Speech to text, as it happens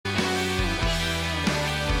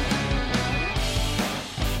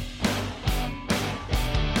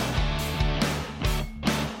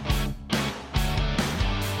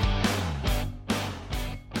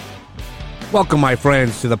Welcome, my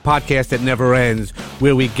friends, to the podcast that never ends,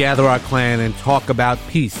 where we gather our clan and talk about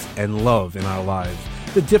peace and love in our lives,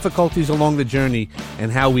 the difficulties along the journey,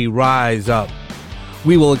 and how we rise up.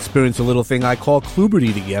 We will experience a little thing I call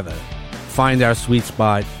Kluberty together, find our sweet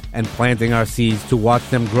spot, and planting our seeds to watch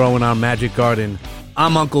them grow in our magic garden.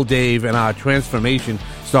 I'm Uncle Dave, and our transformation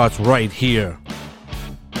starts right here.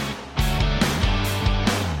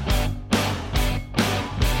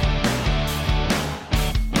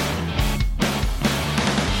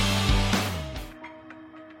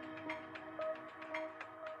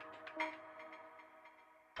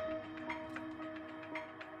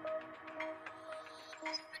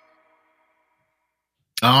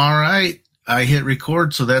 All right, I hit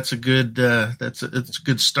record, so that's a good it's a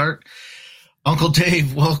good start. Uncle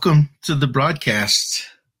Dave, welcome to the broadcast.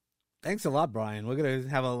 Thanks a lot, Brian. We're gonna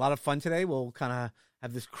have a lot of fun today. We'll kind of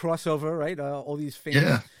have this crossover, right? All these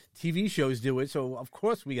famous TV shows do it, so of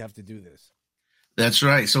course we have to do this. That's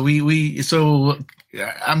right. So so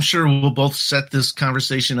I'm sure we'll both set this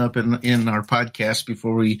conversation up in our podcast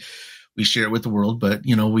before we share it with the world. But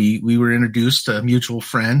you know, we were introduced to a mutual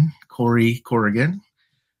friend, Corey Corrigan.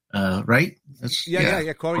 Right?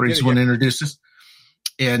 Yeah. Corey's the one who introduced us.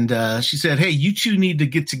 And she said, hey, you two need to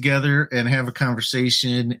get together and have a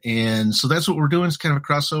conversation. And so that's what we're doing. It's kind of a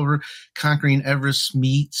crossover. Conquering Everest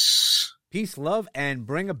meets Peace, Love, and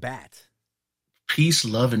Bring a Bat. Peace,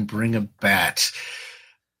 Love, and Bring a Bat.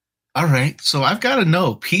 All right. So I've got to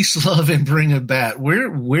know Peace, Love, and Bring a Bat.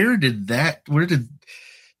 Where did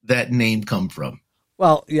that name come from?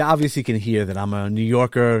 Well, you obviously can hear that I'm a New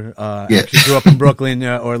Yorker. Actually grew up in Brooklyn,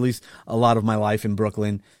 or at least a lot of my life in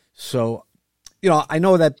Brooklyn. So, you know, I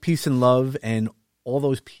know that peace and love and all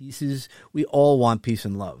those pieces, we all want peace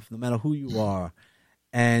and love, no matter who you are.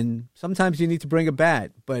 And sometimes you need to bring a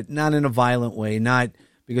bat, but not in a violent way, not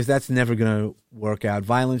because that's never going to work out.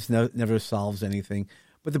 Violence never solves anything.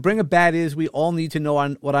 But to bring a bat is we all need to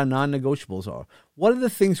know what our non-negotiables are. What are the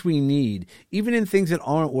things we need? Even in things that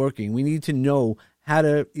aren't working, we need to know how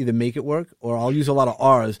to either make it work, or I'll use a lot of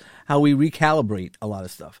R's, how we recalibrate a lot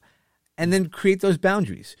of stuff. And then create those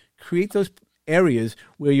boundaries. Create those areas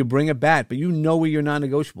where you bring a bat, but you know where your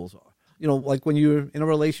non-negotiables are. You know, like when you're in a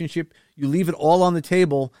relationship, you leave it all on the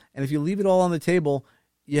table. And if you leave it all on the table,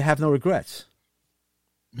 you have no regrets.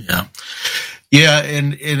 Yeah. Yeah,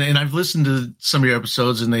 and I've listened to some of your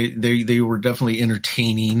episodes, and they were definitely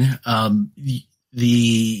entertaining.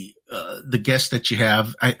 The guests that you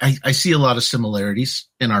have, I see a lot of similarities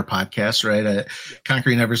in our podcast, right?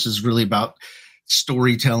 Conquering Everest is really about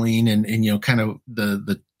storytelling and you know, kind of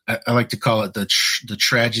I like to call it the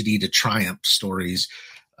tragedy to triumph stories,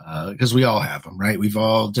 because we all have them, right? We've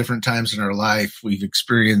all different times in our life. We've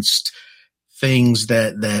experienced things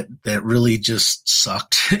that really just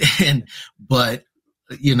sucked. But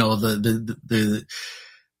you know, the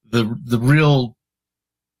real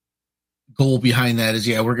goal behind that is,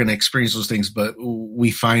 we're going to experience those things, but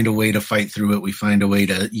we find a way to fight through it. We find a way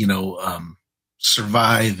to, you know,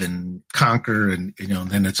 survive and conquer, and, you know,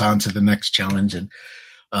 and then it's on to the next challenge. And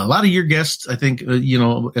a lot of your guests, I think, you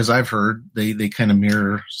know, as I've heard, they kind of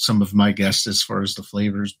mirror some of my guests as far as the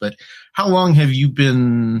flavors. But how long have you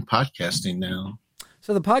been podcasting now?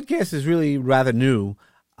 So the podcast is really rather new.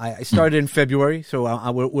 I started in February, so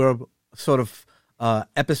we're sort of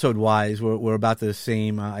episode wise, we're about the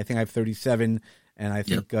same. I think I have 37, and I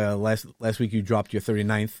think last week you dropped your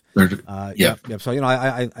 39th. Yep. So, you know,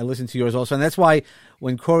 I listened to yours also, and that's why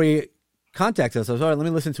when Corey contacted us, I was, all right, let me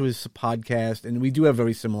listen to his podcast, and we do have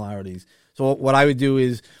very similarities. So what I would do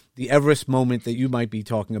is the Everest moment that you might be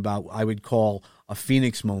talking about, I would call a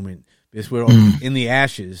Phoenix moment, because we're in the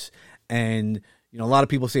ashes, and you know, a lot of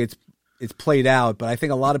people say it's played out, but I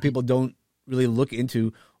think a lot of people don't really look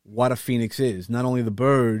into what a phoenix is. Not only the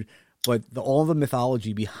bird, but all the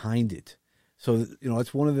mythology behind it. So, you know,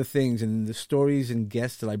 it's one of the things, and the stories and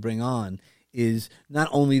guests that I bring on is not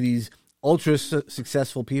only these ultra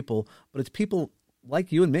successful people, but it's people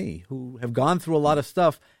like you and me who have gone through a lot of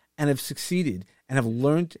stuff and have succeeded and have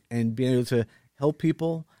learned and been able to help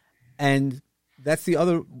people. And that's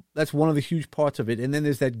one of the huge parts of it. And then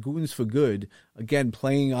there's that Goons for Good, again,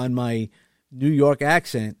 playing on my New York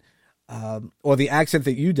accent, or the accent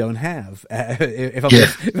that you don't have, if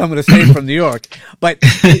I'm going to say it from New York. But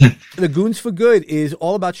the Goons for Good is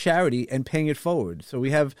all about charity and paying it forward. So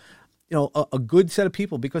we have, you know, a good set of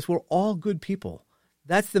people, because we're all good people.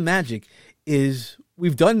 That's the magic, is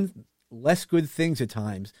we've done less good things at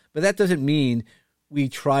times, but that doesn't mean we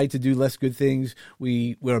try to do less good things.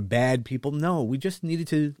 We're bad people. No, we just needed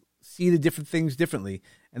to see the different things differently.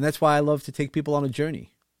 And that's why I love to take people on a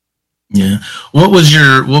journey. Yeah. What was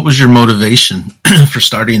your motivation for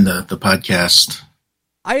starting the podcast?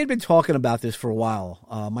 I had been talking about this for a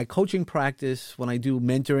while. My coaching practice, when I do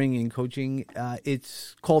mentoring and coaching,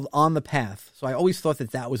 it's called On the Path. So I always thought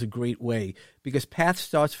that was a great way, because path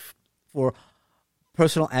starts for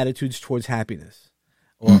personal attitudes towards happiness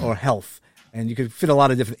or health. And you could fit a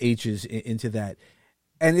lot of different H's into that.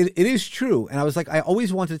 And it is true. And I was like, I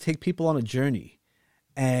always wanted to take people on a journey.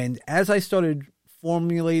 And as I started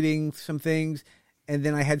formulating some things, and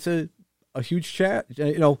then I had a huge chat,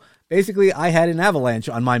 basically I had an avalanche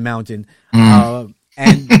on my mountain, and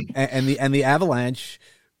the avalanche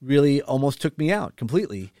really almost took me out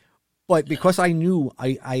completely. But because I knew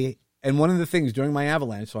and one of the things during my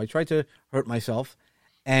avalanche, so I tried to hurt myself,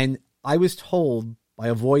 and I was told by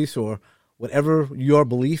a voice or whatever your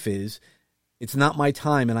belief is, it's not my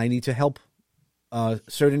time, and I need to help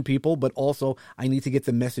certain people, but also I need to get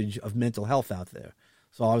the message of mental health out there.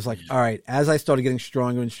 So I was like, all right, as I started getting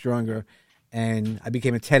stronger and stronger, and I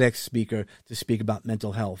became a TEDx speaker to speak about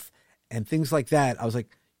mental health and things like that, I was like,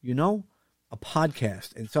 a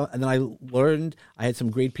podcast. And then I learned, I had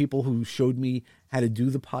some great people who showed me how to do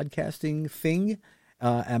the podcasting thing.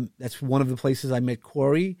 And that's one of the places I met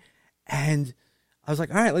Corey. And I was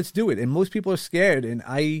like, all right, let's do it. And most people are scared. And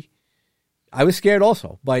I was scared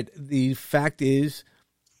also. But the fact is,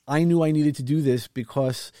 I knew I needed to do this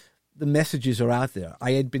because the messages are out there.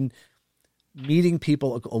 I had been meeting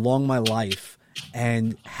people along my life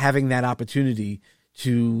and having that opportunity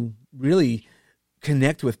to really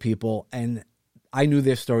connect with people, and I knew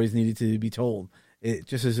their stories needed to be told. It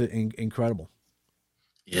just is incredible.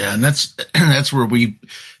 Yeah, and that's where we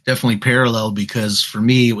definitely parallel, because for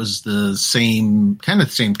me it was the same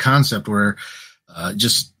concept where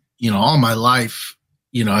just all my life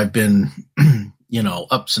I've been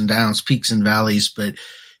ups and downs, peaks and valleys, but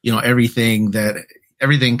everything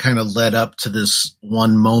kind of led up to this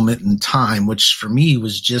one moment in time, which for me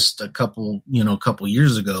was just a couple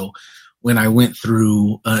years ago, when I went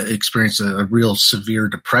through, experienced a real severe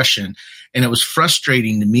depression. And it was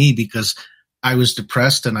frustrating to me because I was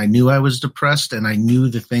depressed, and I knew I was depressed, and I knew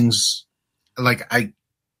the things, like I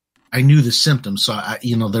knew the symptoms. So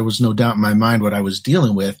there was no doubt in my mind what I was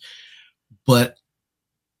dealing with, but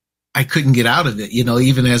I couldn't get out of it,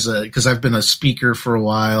 even because I've been a speaker for a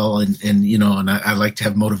while, and I like to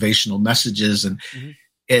have motivational messages, and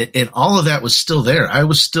and all of that was still there. I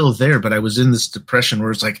was still there, but I was in this depression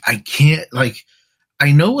where it's like, I can't,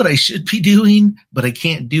 I know what I should be doing, but I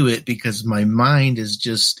can't do it because my mind is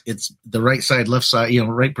just, it's the right side, left side,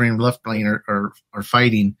 right brain, left brain are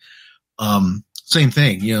fighting. Same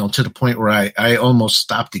thing, to the point where I almost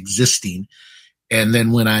stopped existing. And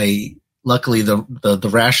then when luckily the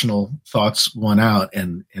rational thoughts won out,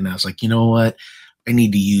 and I was like, you know what? I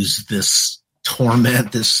need to use this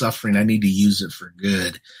torment, this suffering. I need to use it for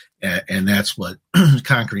good. And that's what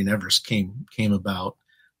Conquering Everest came about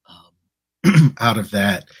out of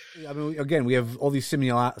that. I mean, again, we have all these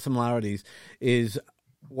similarities. Is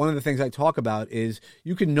one of the things I talk about is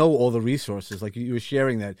you can know all the resources, like you were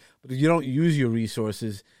sharing that, but if you don't use your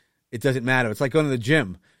resources, it doesn't matter. It's like going to the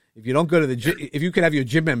gym. If you don't go to the gym, if you could have your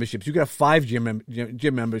gym memberships, you could have 5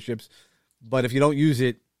 gym memberships, but if you don't use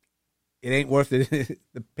it, it ain't worth it.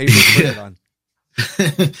 The paper to put it on.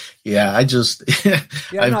 Yeah,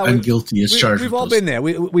 I'm guilty as charged. We've all been there.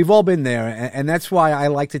 We've all been there, and that's why I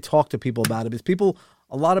like to talk to people about it. Because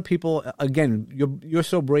a lot of people, again, you're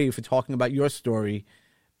so brave for talking about your story,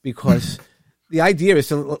 because the idea is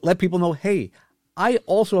to let people know, hey, I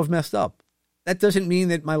also have messed up. That doesn't mean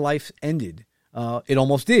that my life ended. It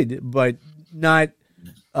almost did, but not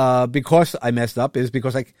because I messed up. Is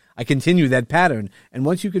because I continue that pattern, and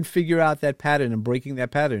once you can figure out that pattern and breaking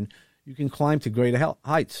that pattern, you can climb to greater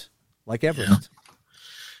heights, like Everest.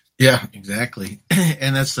 Yeah, exactly.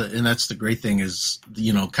 And that's the great thing is,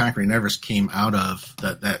 Conquering Everest came out of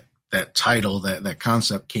that title, that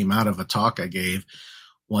concept came out of a talk I gave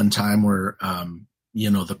one time where,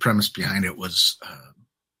 the premise behind it was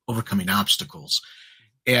overcoming obstacles.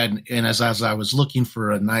 And as I was looking for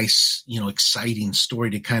a nice, exciting story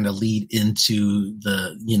to kind of lead into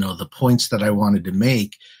the points that I wanted to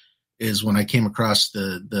make, is when I came across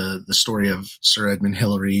the story of Sir Edmund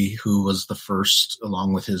Hillary, who was the first,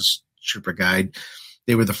 along with his Sherpa guide,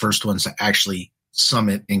 they were the first ones to actually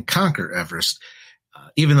summit and conquer Everest.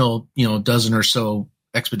 Even though, a dozen or so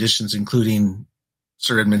expeditions, including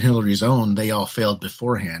Sir Edmund Hillary's own, they all failed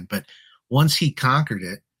beforehand. But once he conquered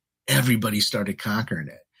it, everybody started conquering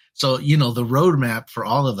it. So, the roadmap for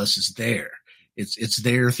all of us is there. It's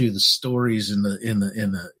there through the stories and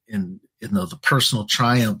the personal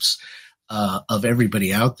triumphs of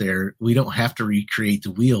everybody out there. We don't have to recreate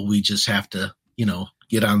the wheel. We just have to,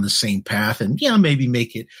 get on the same path and maybe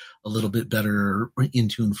make it a little bit better or in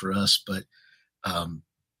tune for us. But, I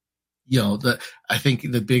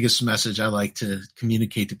think the biggest message I like to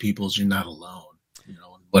communicate to people is you're not alone,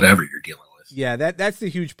 whatever you're dealing with. Yeah, that's the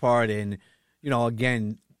huge part. And,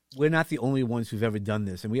 again, we're not the only ones who've ever done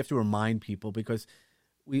this. And we have to remind people because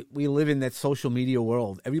we live in that social media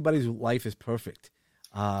world. Everybody's life is perfect.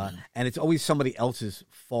 And it's always somebody else's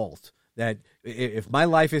fault. That if my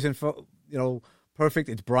life isn't, perfect,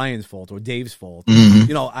 it's Brian's fault or Dave's fault.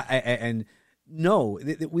 Mm-hmm.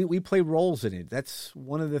 We play roles in it. That's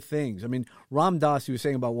one of the things. I mean, Ram Dass, you were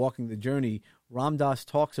saying about walking the journey. Ram Dass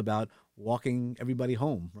talks about walking everybody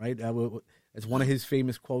home, right? It's one of his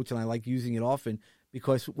famous quotes, and I like using it often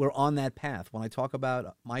because we're on that path. When I talk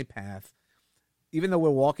about my path, even though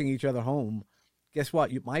we're walking each other home, guess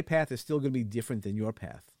what? My path is still going to be different than your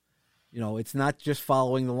path. It's not just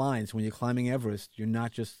following the lines. When you're climbing Everest, you're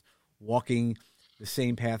not just walking the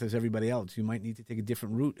same path as everybody else. You might need to take a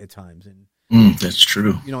different route at times. And that's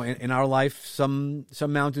true. In our life, some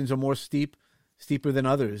mountains are more steeper than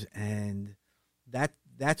others, and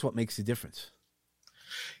that's what makes the difference.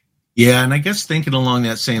 Yeah, and I guess thinking along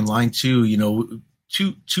that same line too,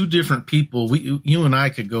 two different people, you and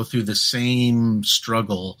I could go through the same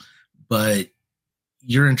struggle, but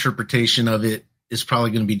your interpretation of it is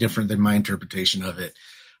probably going to be different than my interpretation of it.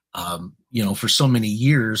 For so many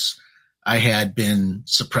years, I had been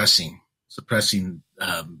suppressing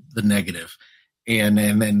the negative. And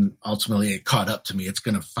then ultimately it caught up to me. It's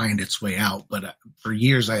going to find its way out. But for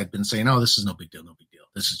years I had been saying, oh, this is no big deal. No big deal.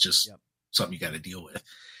 This is just something you got to deal with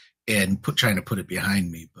and trying to put it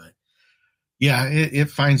behind me. But yeah,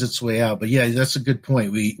 it finds its way out. But yeah, that's a good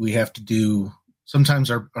point. We have to do,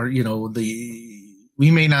 sometimes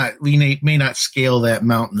we may not scale that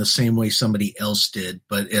mountain the same way somebody else did,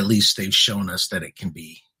 but at least they've shown us that it can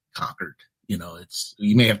be conquered. You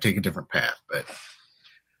may have to take a different path, but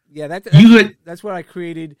yeah, that's what I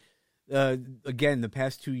created. Again, the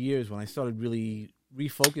past 2 years when I started really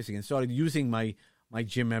refocusing and started using my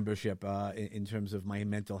gym membership in terms of my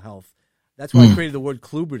mental health. That's why I created the word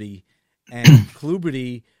Cluberty. And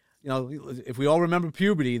Cluberty, if we all remember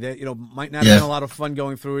puberty, that might not have been a lot of fun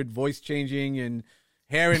going through it, voice changing and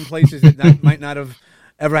hair in places that might not have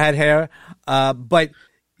ever had hair, but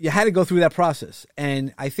you had to go through that process.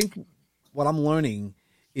 And I think what I'm learning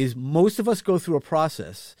is most of us go through a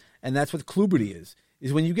process, and that's what Cluberty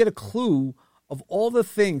is when you get a clue of all the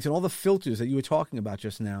things and all the filters that you were talking about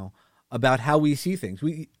just now about how we see things.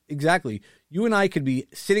 You and I could be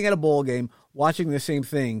sitting at a ball game watching the same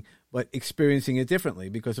thing, but experiencing it differently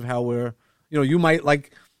because of how we're, you might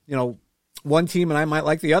like, one team and I might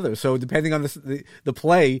like the other. So depending on the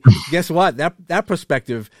play, guess what? That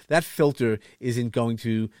perspective, that filter isn't going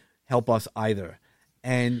to help us either.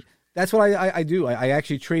 And that's what I do. I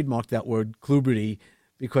actually trademarked that word Cluberty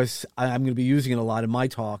because I'm going to be using it a lot in my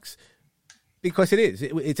talks because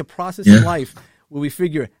it's a process in life where we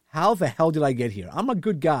figure, how the hell did I get here? I'm a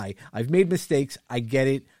good guy. I've made mistakes. I get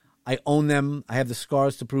it. I own them. I have the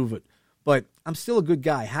scars to prove it. But I'm still a good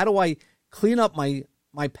guy. How do I clean up my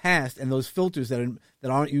past and those filters that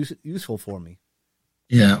aren't useful for me?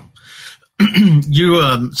 Yeah. I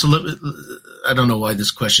don't know why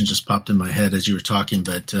this question just popped in my head as you were talking,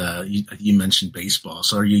 but you mentioned baseball.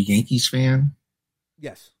 So are you a Yankees fan?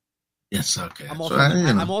 Yes. Yes. Okay. I'm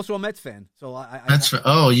also a Mets fan.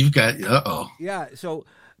 So you've got. Yeah. So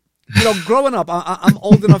growing up, I'm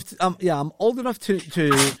old enough. I'm old enough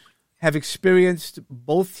to have experienced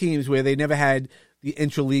both teams where they never had the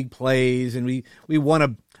interleague plays, and we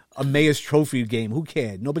won a Mayor's Trophy game. Who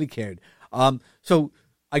cared? Nobody cared. So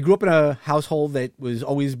I grew up in a household that was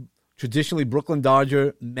always traditionally Brooklyn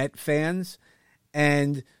Dodger Met fans,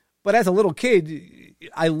 but as a little kid,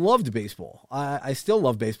 I loved baseball. I still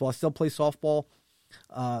love baseball. I still play softball.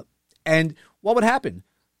 And what would happen?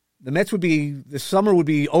 The summer would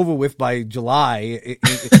be over with by July.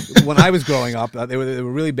 When I was growing up, they were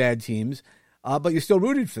really bad teams, but you still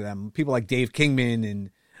rooted for them. People like Dave Kingman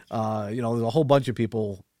and there's a whole bunch of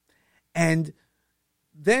people. And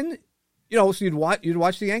then so you'd watch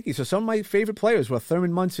the Yankees. So some of my favorite players were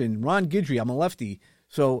Thurman Munson, Ron Guidry. I'm a lefty,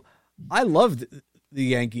 so I loved the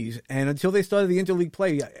Yankees. And until they started the interleague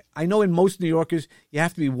play, I know in most New Yorkers you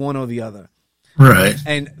have to be one or the other. Right.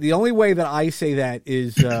 And the only way that I say that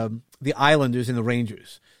is the Islanders and the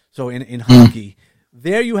Rangers. So in hockey,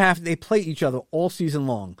 they play each other all season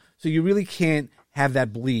long. So you really can't have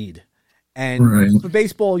that bleed. And for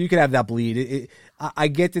baseball, you can have that bleed. I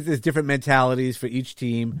get that there's different mentalities for each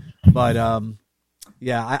team, but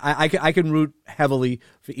Yeah, I can root heavily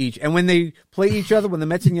for each. And when they play each other, when the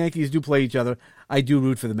Mets and Yankees do play each other, I do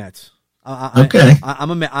root for the Mets. Okay. I'm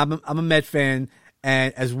a Met fan,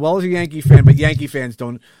 and as well as a Yankee fan, but Yankee fans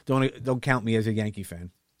don't count me as a Yankee fan.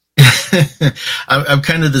 I'm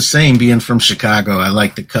kind of the same, being from Chicago. I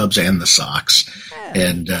like the Cubs and the Sox.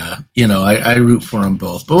 And, I root for them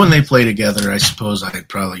both. But when they play together, I suppose I'd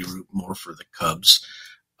probably root more for the Cubs.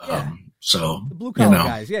 So the blue collar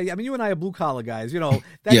guys. Yeah. I mean, you and I are blue collar guys.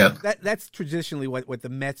 That's traditionally what the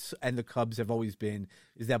Mets and the Cubs have always been,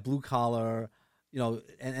 is that blue collar,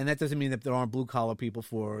 and that doesn't mean that there aren't blue collar people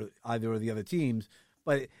for either of the other teams.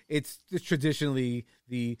 But it's just traditionally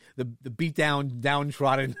the beat down,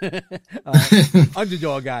 downtrodden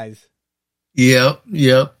underdog guys. Yep.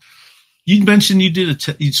 You mentioned you did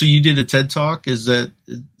a TED Talk. Did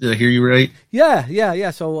I hear you right?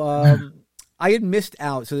 Yeah. So I had missed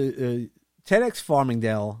out. So TEDx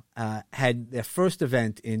Farmingdale had their first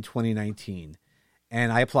event in 2019,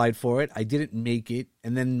 and I applied for it. I didn't make it,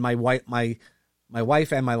 and then my wife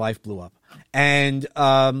and my life blew up, and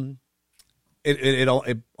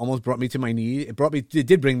It almost brought me to my knees. It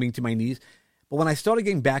did bring me to my knees. But when I started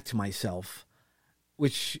getting back to myself,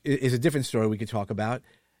 which is a different story we could talk about,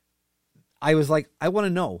 I was like, I want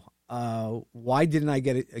to know, why didn't I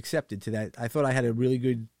get accepted to that? I thought I had a really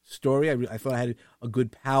good story. I thought I had a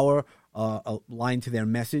good power, aligned to their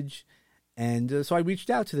message. And so I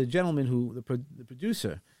reached out to the gentleman the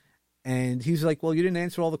producer. And he's like, well, you didn't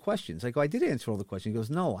answer all the questions. I go, I did answer all the questions. He goes,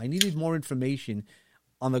 no, I needed more information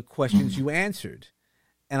on the questions you answered.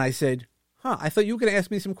 And I said, I thought you were going to ask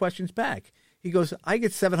me some questions back. He goes, I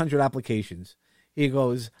get 700 applications. He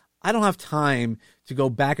goes, I don't have time to go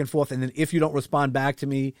back and forth. And then if you don't respond back to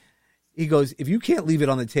me, he goes, if you can't leave it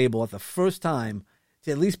on the table at the first time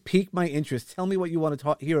to at least pique my interest, tell me what you want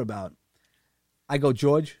to hear about. I go,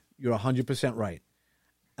 George, you're 100% right.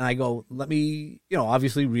 And I go, let me,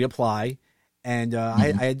 obviously reapply. And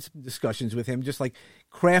I had some discussions with him, just like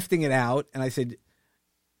crafting it out. And I said,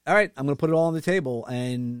 all right, I'm going to put it all on the table.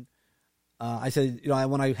 And I said,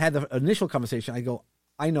 when I had the initial conversation, I go,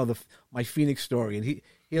 I know my Phoenix story. And he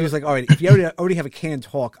was like, all right, if you already have a canned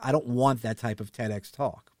talk, I don't want that type of TEDx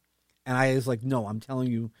talk. And I was like, no, I'm telling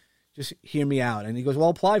you, just hear me out. And he goes, well,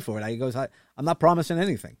 apply for it. He goes, I'm not promising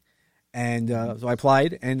anything. And so I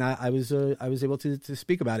applied, and I was able to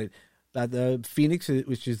speak about it, about the Phoenix,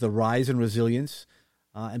 which is the rise and resilience,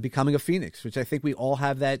 and becoming a Phoenix, which I think we all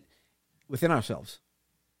have that within ourselves.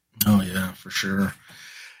 Oh yeah, for sure.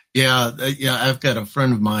 Yeah. I've got a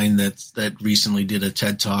friend of mine that recently did a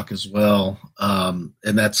TED Talk as well, and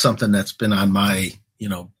that's something that's been on my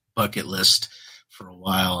bucket list for a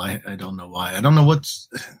while. I don't know why. I don't know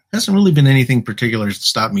hasn't really been anything particular to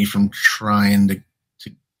stop me from trying to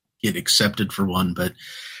get accepted for one, but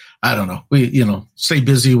I don't know. We stay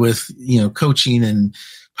busy with coaching and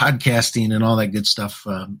podcasting and all that good stuff.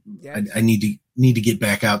 Yes. I need to get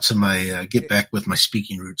back out to get back with my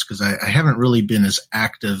speaking roots, because I haven't really been as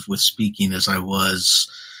active with speaking as I was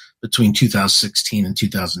between 2016 and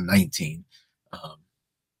 2019.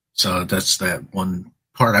 So that's that one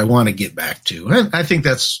part I want to get back to. And I think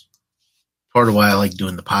that's part of why I like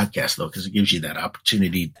doing the podcast, though, because it gives you that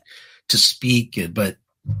opportunity to speak, but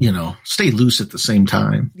stay loose at the same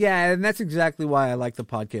time. Yeah, and that's exactly why I like the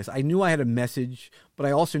podcast. I knew I had a message, but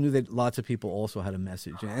I also knew that lots of people also had a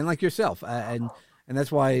message, and like yourself, and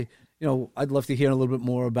that's why I'd love to hear a little bit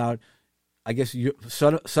more about, I guess,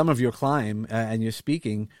 some of your climb and your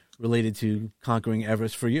speaking related to conquering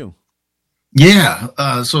Everest for you. Yeah.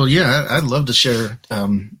 I'd love to share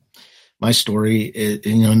my story.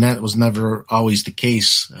 And that was never always the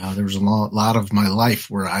case. There was a lot of my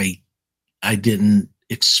life where I didn't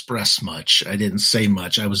express much. I didn't say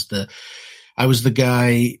much. I was the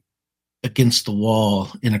guy against the wall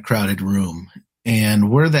in a crowded room.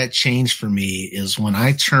 And where that changed for me is when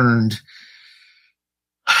I turned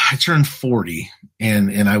 40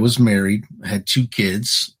 and I was married. I had 2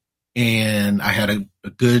 kids, and I had a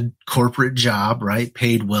good corporate job, right?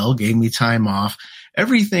 Paid well, gave me time off.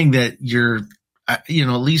 Everything that at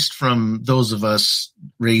least from those of us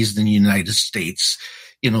raised in the United States,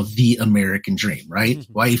 the American dream, right?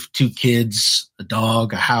 Mm-hmm. Wife, 2 kids, a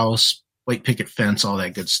dog, a house, white picket fence, all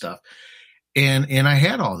that good stuff. And I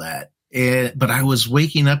had all that. But I was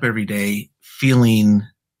waking up every day feeling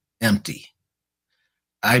empty.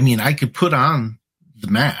 I mean, I could put on the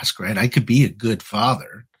mask, right? I could be a good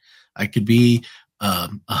father. I could be a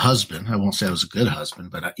husband. I won't say I was a good husband,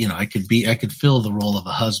 but I could fill the role of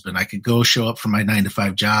a husband. I could go show up for my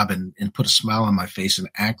 9-to-5 job and put a smile on my face and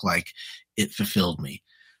act like it fulfilled me,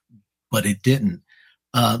 but it didn't.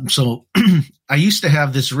 So I used to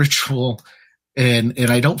have this ritual And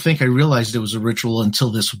I don't think I realized it was a ritual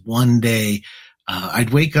until this one day. I'd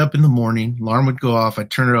wake up in the morning, alarm would go off,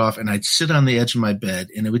 I'd turn it off, and I'd sit on the edge of my bed,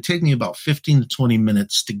 and it would take me about 15 to 20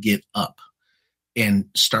 minutes to get up and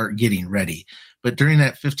start getting ready. But during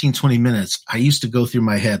that 15, 20 minutes, I used to go through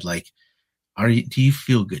my head like, do you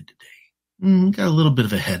feel good today? Got a little bit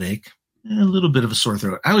of a headache, a little bit of a sore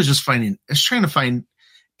throat. I was trying to find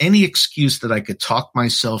any excuse that I could talk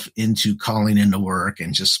myself into calling into work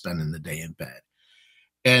and just spending the day in bed.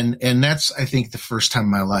 And that's, I think, the first time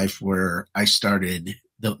in my life where I started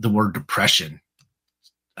the word depression.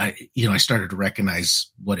 I started to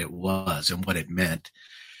recognize what it was and what it meant.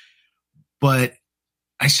 But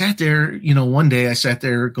I sat there, one day I sat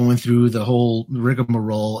there going through the whole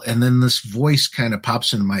rigmarole, and then this voice kind of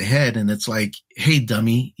pops into my head, and it's like, hey,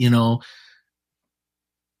 dummy,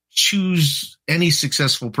 choose any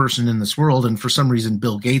successful person in this world. And for some reason,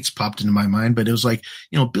 Bill Gates popped into my mind, but it was like,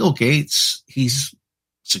 Bill Gates, he's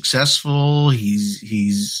successful.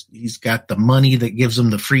 He's got the money that gives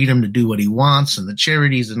him the freedom to do what he wants, and the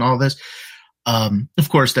charities and all this. Of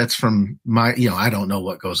course, that's from my, I don't know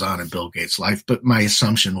what goes on in Bill Gates' life, but my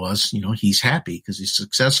assumption was, he's happy because he's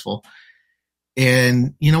successful.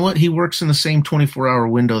 And you know what? He works in the same 24-hour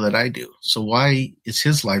window that I do. So why is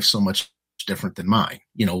his life so much different than mine?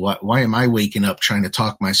 Why am I waking up trying to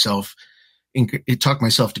talk myself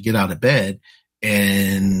to get out of bed?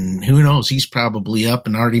 And who knows, he's probably up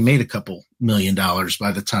and already made a couple $1 million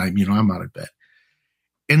by the time, I'm out of bed.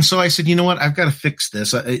 And so I said, you know what, I've got to fix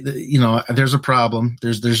this. There's a problem.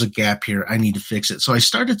 There's a gap here. I need to fix it. So I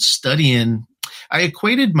started studying. I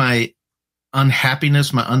equated my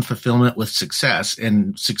unhappiness, my unfulfillment with success.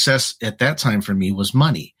 And success at that time for me was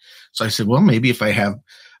money. So I said, well, maybe if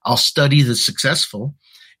I'll study the successful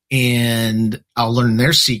and I'll learn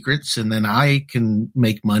their secrets, and then I can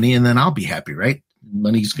make money, and then I'll be happy, right?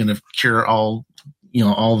 Money's going to cure all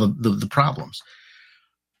the problems.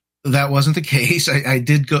 That wasn't the case.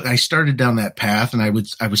 I started down that path, and I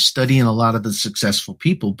was studying a lot of the successful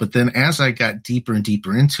people. But then as I got deeper and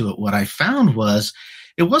deeper into it, what I found was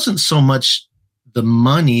it wasn't so much the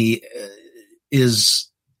money is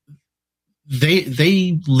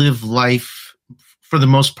they live life for the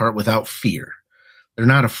most part without fear. They're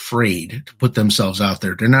not afraid to put themselves out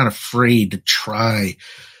there. They're not afraid to try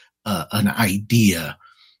an idea.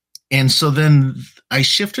 And so then I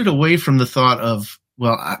shifted away from the thought of,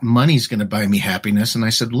 well, money's going to buy me happiness. And I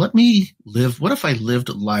said, what if I lived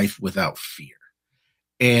life without fear?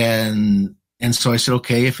 And so I said,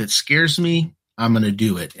 okay, if it scares me, I'm going to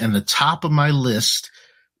do it. And the top of my list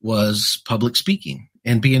was public speaking.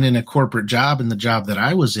 And being in a corporate job, and the job that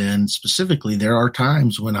I was in specifically, there are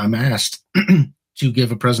times when I'm asked to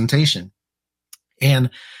give a presentation, and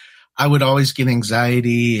I would always get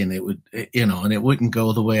anxiety, and it would, and it wouldn't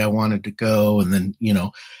go the way I wanted to go. And then,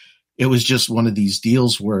 it was just one of these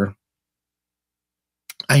deals where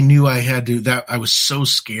I knew I was so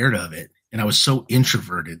scared of it, and I was so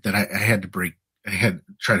introverted that I had to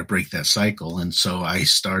try to break that cycle. And so I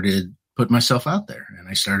started putting myself out there, and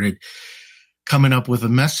I started coming up with a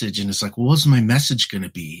message. And it's like, well, what's my message going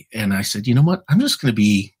to be? And I said, you know what? I'm just going to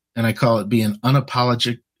be, and I call it being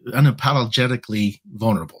unapologetically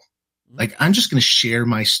vulnerable. Like, I'm just going to share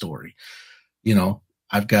my story.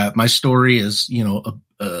 I've got my story is,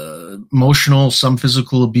 emotional, some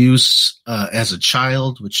physical abuse as a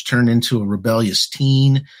child, which turned into a rebellious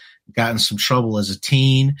teen, got in some trouble as a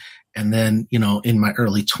teen. And then, in my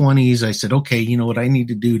early 20s, I said, okay, you know what I need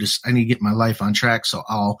to do? I need to get my life on track. So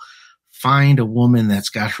I'll find a woman that's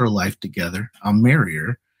got her life together. I'll marry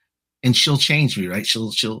her, and she'll change me, right?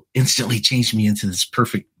 She'll instantly change me into this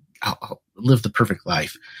I'll live the perfect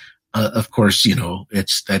life. Of course,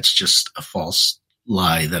 that's just a false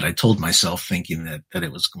lie that I told myself, thinking that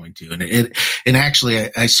it was going to. And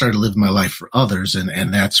actually I started living my life for others.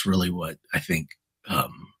 And that's really what I think,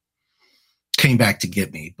 came back to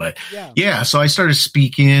get me. But yeah, so I started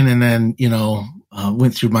speaking, and then,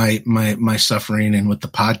 went through my suffering and with the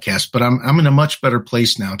podcast, but I'm in a much better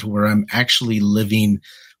place now to where I'm actually living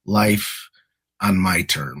life on my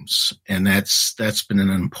terms. And that's been an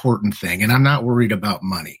important thing. And I'm not worried about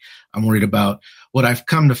money. I'm worried about what I've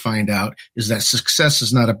come to find out is that success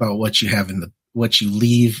is not about what you have what you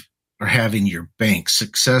leave or have in your bank.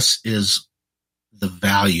 Success is the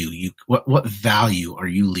value what value are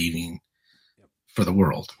you leaving for the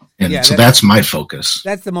world? And so that's my focus.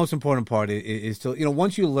 That's the most important part is to,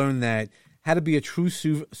 once you learn that, how to be a true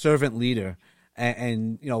servant leader,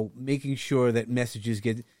 and making sure that messages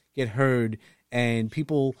get heard, and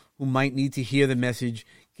people who might need to hear the message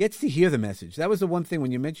gets to hear the message. That was the one thing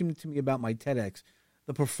when you mentioned to me about my TEDx,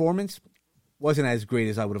 the performance wasn't as great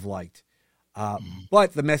as I would have liked.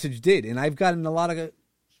 But the message did. And I've gotten a lot of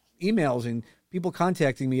emails and people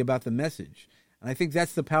contacting me about the message. And I think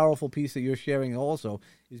that's the powerful piece that you're sharing also,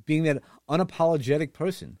 is being that unapologetic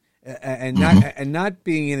person and not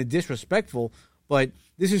being in a disrespectful, but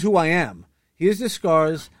this is who I am. Here's the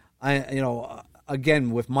scars.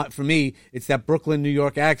 Again, for me, it's that Brooklyn, New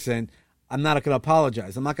York accent. I'm not going to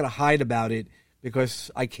apologize. I'm not going to hide about it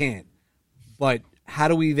because I can't. But how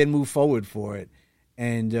do we then move forward for it?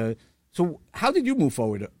 And so how did you move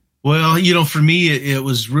forward? Well, for me, it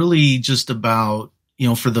was really just about,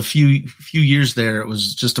 for the few years there, it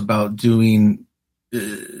was just about being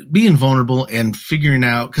vulnerable and figuring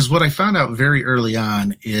out, because what I found out very early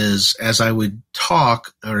on is, as I would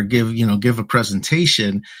talk or give a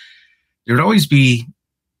presentation, there'd always be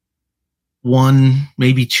one,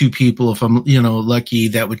 maybe two people, if I'm, lucky,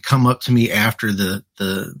 that would come up to me after the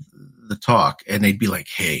talk, and they'd be like,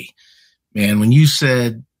 "Hey, man, when you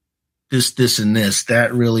said this, and this,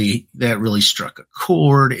 that really struck a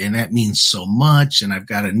chord, and that means so much, and I've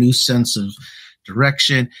got a new sense of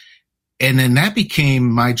direction." And then that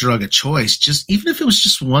became my drug of choice. Just even if it was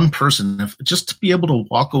just one person, just to be able to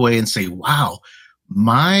walk away and say, "Wow,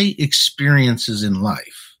 my experiences in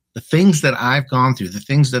life, the things that I've gone through, the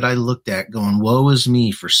things that I looked at going, woe is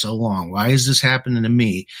me for so long. Why is this happening to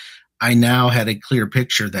me?" I now had a clear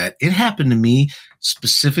picture that it happened to me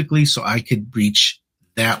specifically so I could reach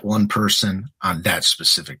that one person on that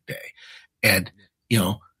specific day. And,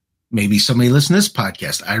 maybe somebody listening to this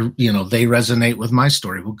podcast, they resonate with my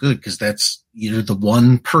story. Well, good, because you're the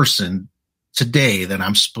one person today that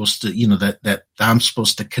I'm supposed to, that I'm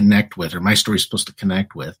supposed to connect with, or my story's supposed to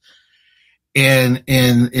connect with. And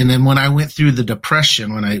then when I went through the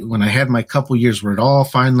depression, when I had my couple years where it all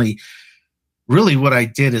finally, really what I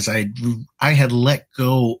did is I had let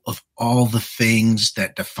go of all the things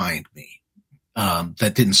that defined me,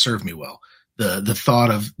 that didn't serve me well. The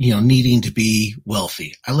thought of, needing to be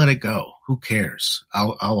wealthy, I let it go. Who cares?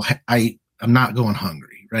 I'm not going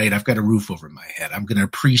hungry, right? I've got a roof over my head. I'm going to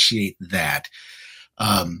appreciate that.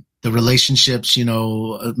 The relationships,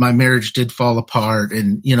 my marriage did fall apart,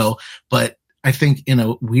 and, but I think in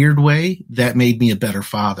a weird way that made me a better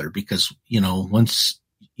father, because, once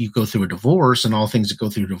you go through a divorce and all things that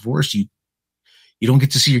go through a divorce, you don't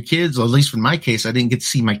get to see your kids. Or at least in my case, I didn't get to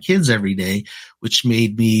see my kids every day, which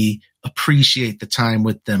made me appreciate the time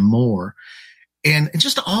with them more. And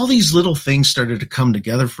just all these little things started to come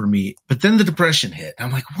together for me. But then the depression hit.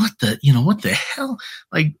 I'm like, what the hell?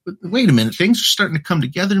 Like, wait a minute, things are starting to come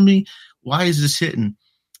together to me. Why is this hitting?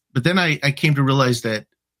 But then I came to realize that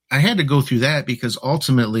I had to go through that because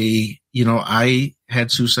ultimately, I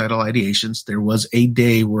had suicidal ideations. There was a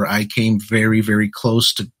day where I came very, very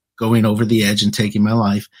close to going over the edge and taking my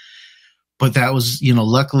life. But that was,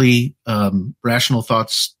 luckily, rational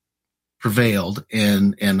thoughts prevailed,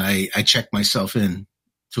 and I checked myself in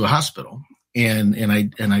to a hospital, and I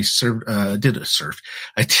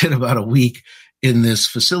did about a week in this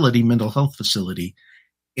facility, mental health facility.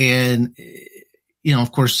 And,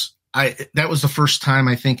 of course, that was the first time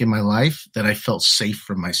I think in my life that I felt safe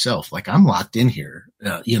from myself. Like, I'm locked in here,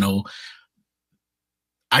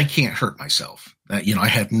 I can't hurt myself. I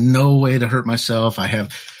have no way to hurt myself.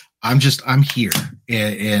 I'm here.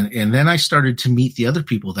 And then I started to meet the other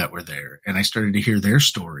people that were there, and I started to hear their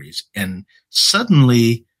stories. And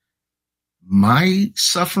suddenly my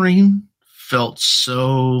suffering felt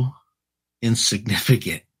so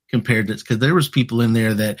insignificant compared to, because there was people in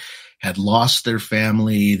there that had lost their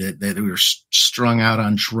family, that they were strung out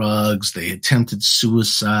on drugs. They attempted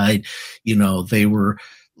suicide. They were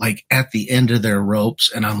like at the end of their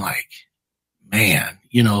ropes. And I'm like, man,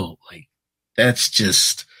 that's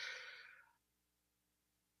just,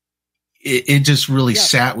 it just really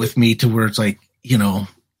sat with me to where it's like,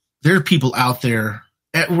 there are people out there.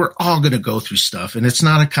 We're all going to go through stuff, and it's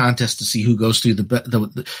not a contest to see who goes through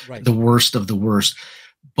the worst of the worst.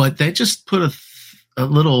 But that just put a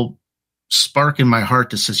little spark in my heart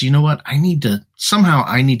that says, you know what? I need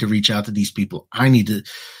to reach out to these people. I need to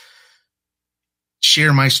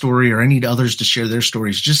share my story, or I need others to share their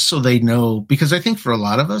stories, just so they know. Because I think for a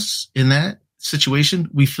lot of us in that situation,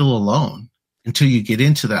 we feel alone until you get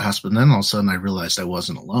into that hospital. And then all of a sudden I realized I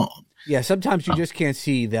wasn't alone. Yeah, sometimes you just can't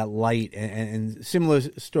see that light, and similar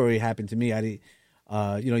story happened to me.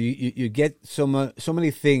 You get so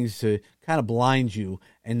many things to kind of blind you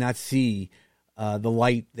and not see the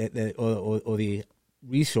light or the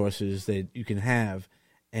resources that you can have.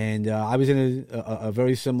 And I was in a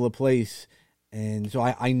very similar place, and so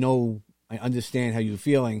I understand how you're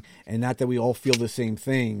feeling, and not that we all feel the same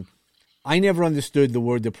thing. I never understood the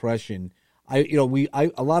word depression. A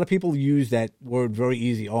lot of people use that word very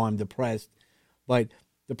easy. Oh, I'm depressed. But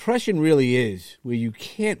depression really is where you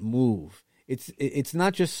can't move. It's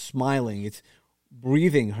not just smiling. It's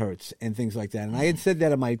breathing hurts and things like that. And I had said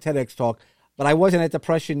that in my TEDx talk, but I wasn't at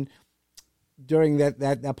depression during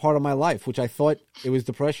that part of my life, which I thought it was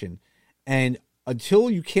depression. And until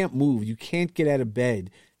you can't move, you can't get out of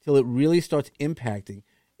bed, till it really starts impacting.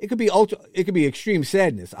 It could be extreme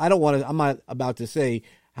sadness. I'm not about to say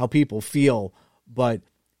how people feel, but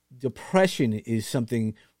depression is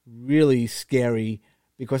something really scary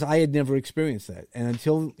because I had never experienced that. And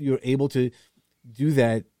until you're able to do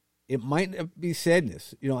that, it might be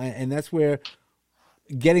sadness, and that's where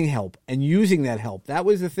getting help and using that help, that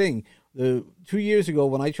was the thing. 2 years ago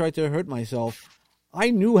when I tried to hurt myself, I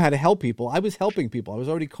knew how to help people. I was helping people. I was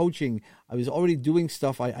already coaching. I was already doing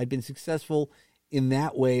stuff. I'd been successful in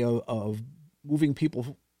that way of moving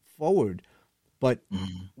people forward. But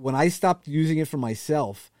when I stopped using it for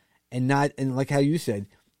myself and like how you said,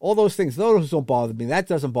 all those things, those don't bother me. That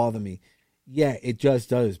doesn't bother me. Yeah, it just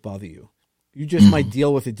does bother you. You just might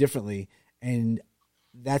deal with it differently. And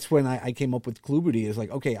that's when I came up with Kluberty. Is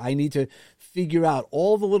like, okay, I need to figure out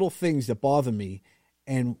all the little things that bother me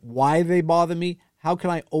and why they bother me. How can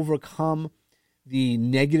I overcome the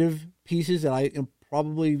negative pieces that I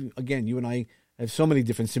probably, again, you and I have so many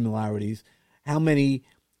different similarities. How many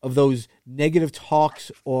of those negative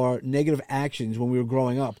talks or negative actions when we were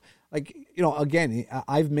growing up? Like, again,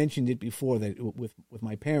 I've mentioned it before that with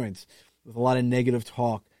my parents, with a lot of negative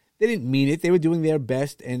talk. They didn't mean it. They were doing their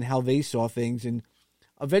best and how they saw things. And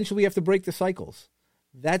eventually we have to break the cycles.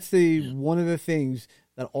 That's one of the things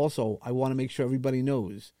that also I want to make sure everybody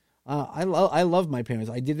knows. I love my parents.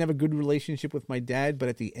 I didn't have a good relationship with my dad, but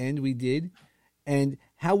at the end we did. And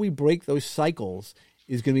how we break those cycles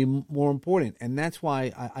is going to be more important. And that's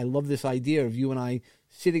why I love this idea of you and I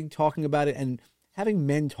sitting, talking about it, and having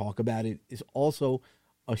men talk about it is also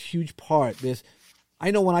a huge part.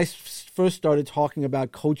 I know when I first started talking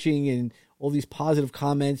about coaching and all these positive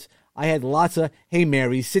comments, I had lots of, "Hey,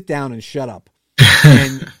 Mary, sit down and shut up."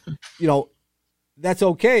 And, that's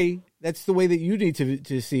okay. That's the way that you need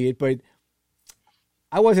to see it. But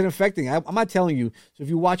I wasn't affecting. I'm not telling you. So if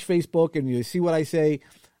you watch Facebook and you see what I say,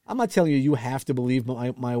 I'm not telling you have to believe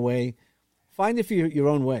my way. Find it for your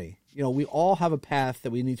own way. We all have a path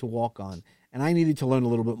that we need to walk on. And I needed to learn a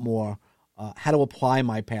little bit more how to apply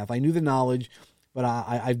my path. I knew the knowledge, but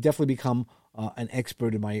I've definitely become an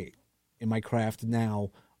expert in my craft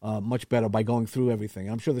now, much better by going through everything.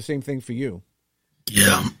 I'm sure the same thing for you.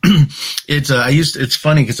 Yeah, it's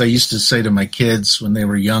funny because I used to say to my kids when they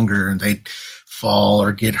were younger and they'd fall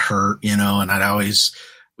or get hurt, and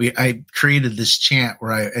I created this chant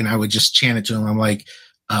where I would just chant it to them. I'm like,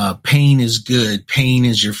 pain is good. Pain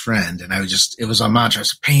is your friend. And it was a mantra. I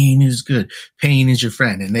said, pain is good. Pain is your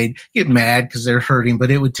friend. And they'd get mad because they're hurting,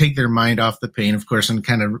 but it would take their mind off the pain, of course, and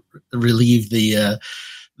kind of relieve the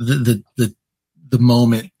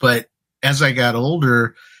moment. But as I got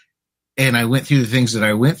older and I went through the things that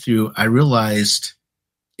I went through, I realized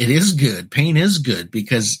it is good. Pain is good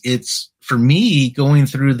because it's, for me, going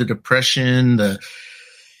through the depression,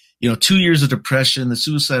 2 years of depression, the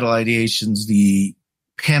suicidal ideations, the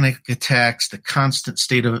panic attacks, the constant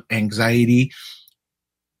state of anxiety.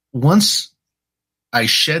 Once I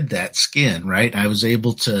shed that skin, right, I was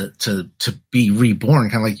able to be reborn,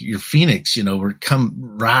 kind of like your phoenix,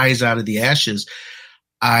 rise out of the ashes.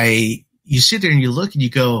 You sit there and you look and you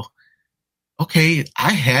go, okay,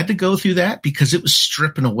 I had to go through that because it was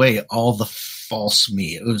stripping away all the false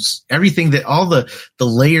me. It was everything that all the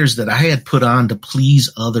layers that I had put on to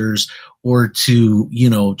please others or to,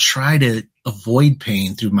 try to avoid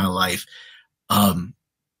pain through my life.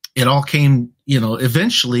 It all came,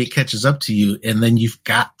 eventually it catches up to you, and then you've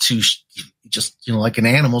got to just, like an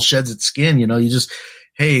animal sheds its skin, you just,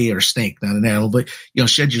 or a snake, not an animal, but,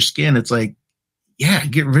 shed your skin. It's like, yeah,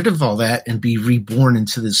 get rid of all that and be reborn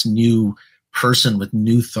into this new person with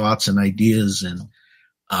new thoughts and ideas. And,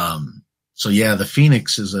 so yeah, the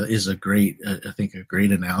Phoenix is a great, I think a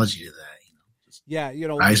great analogy to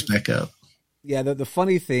that, rise back up. Yeah, the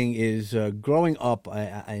funny thing is, growing up,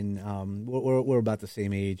 and we're about the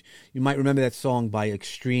same age. You might remember that song by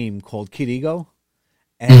Extreme called Kid Ego.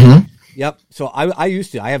 And yep. So I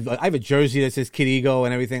used to. I have a jersey that says Kid Ego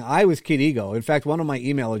and everything. I was Kid Ego. In fact, one of my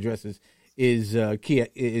email addresses is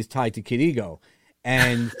tied to Kid Ego,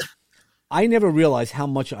 and I never realized how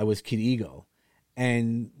much I was Kid Ego.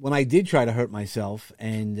 And when I did try to hurt myself,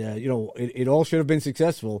 and it all should have been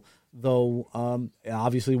successful, though it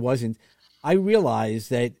obviously wasn't. I realized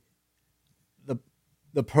that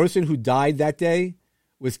the person who died that day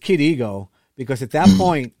was Kid Ego, because at that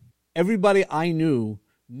point, everybody I knew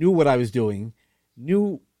what I was doing,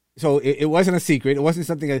 knew so it wasn't a secret. It wasn't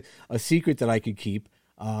something a secret that I could keep.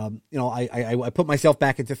 I put myself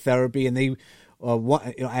back into therapy, and they,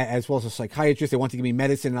 as well as a psychiatrist, they wanted to give me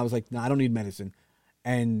medicine, and I was like, no, I don't need medicine.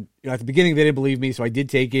 And at the beginning, they didn't believe me, so I did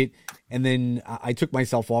take it, and then I took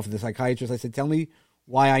myself off. And the psychiatrist, I said, tell me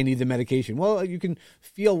why I need the medication. Well, you can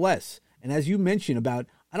feel less. And as you mentioned about,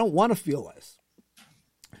 I don't want to feel less.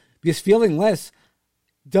 Because feeling less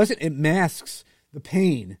it masks the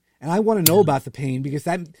pain. And I want to know about the pain because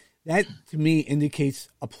that to me indicates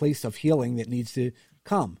a place of healing that needs to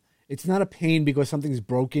come. It's not a pain because something's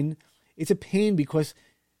broken. It's a pain because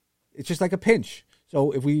it's just like a pinch.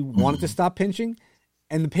 So if we wanted to stop pinching,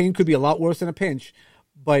 and the pain could be a lot worse than a pinch,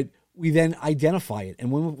 but we then identify it.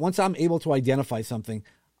 And once I'm able to identify something,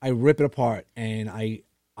 I rip it apart, and I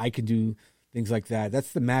can do things like that.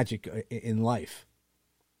 That's the magic in life.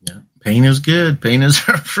 Yeah, pain is good. Pain is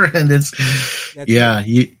our friend. And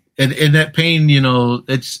that pain,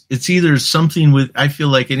 it's either something with. I feel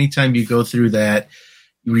like anytime you go through that,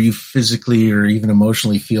 where you physically or even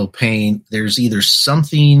emotionally feel pain, there's either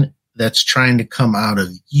something that's trying to come out of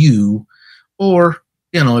you, or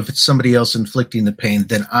if it's somebody else inflicting the pain,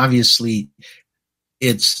 then obviously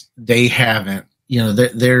they haven't.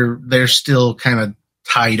 They're still kind of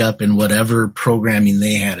tied up in whatever programming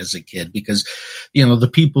they had as a kid, because the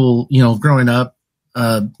people growing up,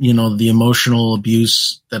 the emotional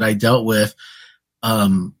abuse that I dealt with,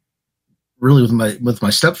 really with my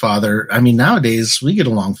stepfather. I mean, nowadays we get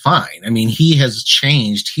along fine. I mean, he has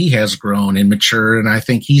changed, he has grown and matured, and I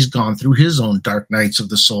think he's gone through his own dark nights of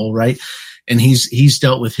the soul, right? And he's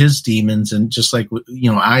dealt with his demons, and just like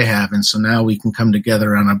I have, and so now we can come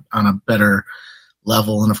together on a better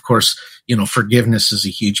level. And of course, forgiveness is a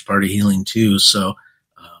huge part of healing too. So,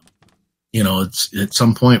 it's at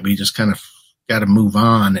some point we just kind of got to move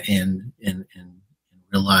on and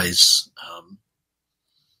realize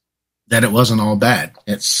that it wasn't all bad.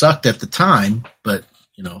 It sucked at the time, but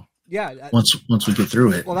once we get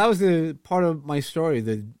through it. Well, that was the part of my story.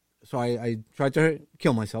 So I tried to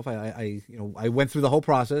kill myself. I went through the whole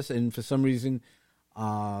process, and for some reason,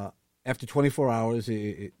 after 24 hours,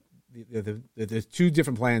 there's two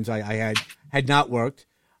different plans I had not worked.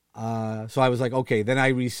 So I was like, okay. Then I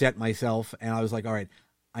reset myself, and I was like, all right,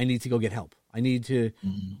 I need to go get help. I need to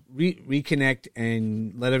reconnect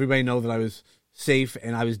and let everybody know that I was safe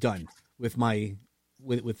and I was done with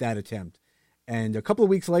with that attempt. And a couple of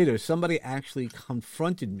weeks later, somebody actually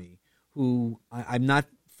confronted me, who I'm not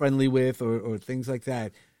friendly with or things like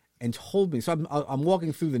that, and told me. So I'm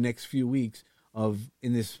walking through the next few weeks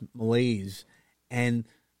in this malaise, and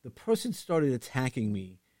the person started attacking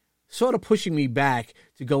me, sort of pushing me back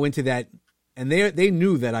to go into that. And they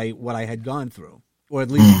knew that what I had gone through, or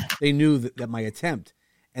at least they knew that my attempt,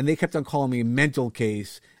 and they kept on calling me a mental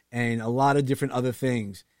case and a lot of different other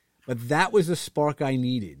things. But that was the spark I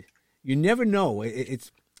needed. You never know.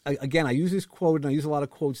 Again, I use this quote, and I use a lot of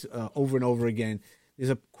quotes over and over again. There's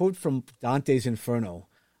a quote from Dante's Inferno.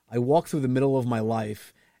 I walk through the middle of my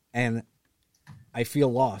life, and I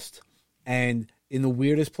feel lost. And in the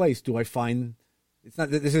weirdest place do I find,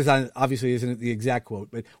 obviously isn't the exact quote,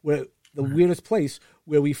 but where the weirdest place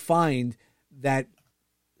where we find that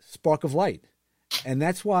spark of light. And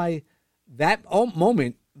that's why that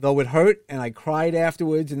moment, though it hurt, and I cried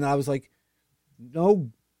afterwards, and I was like, no,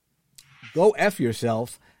 go F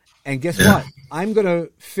yourself. And guess what? I'm going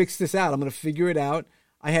to fix this out. I'm going to figure it out.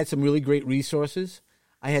 I had some really great resources.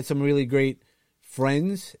 I had some really great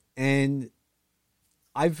friends, and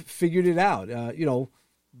I've figured it out.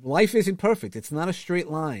 Life isn't perfect. It's not a straight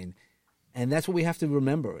line. And that's what we have to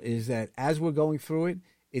remember, is that as we're going through it,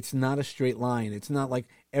 it's not a straight line. It's not like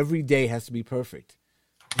every day has to be perfect.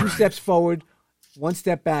 2 steps forward, 1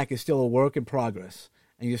 step back is still a work in progress,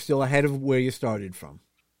 and you're still ahead of where you started from.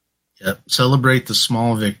 Yep. Celebrate the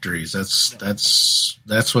small victories.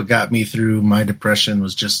 That's what got me through my depression,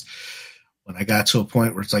 was just when I got to a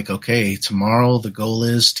point where it's like, okay, tomorrow the goal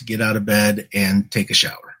is to get out of bed and take a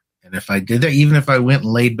shower. And if I did that, even if I went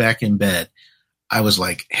and laid back in bed, I was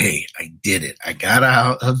like, hey, I did it. I got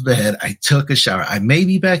out of bed. I took a shower. I may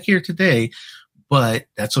be back here today, but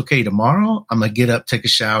that's okay. Tomorrow I'm going to get up, take a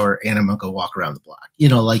shower, and I'm going to go walk around the block.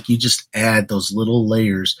 You just add those little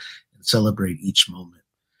layers and celebrate each moment.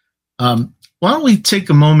 Why don't we take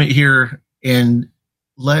a moment here and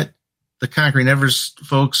let the Conquering Everest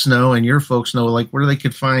folks know, and your folks know, where they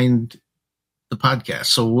could find the podcast.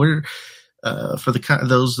 So where, for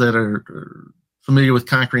those that are familiar with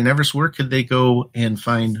Conquering Everest, where could they go and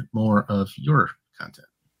find more of your content?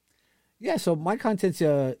 Yeah, so my content's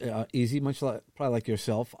easy, probably like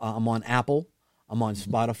yourself. I'm on Apple. I'm on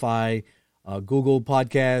Spotify. Google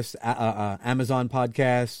Podcasts, Amazon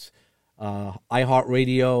Podcasts,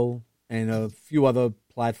 iHeartRadio, and a few other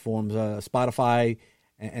platforms, Spotify,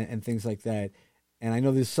 and things like that. And I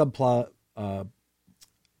know there's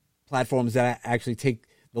platforms that actually take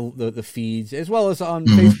the feeds, as well as on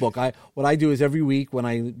Facebook. What I do is every week when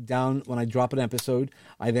I drop an episode,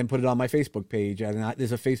 I then put it on my Facebook page, and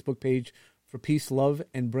there's a Facebook page for Peace, Love,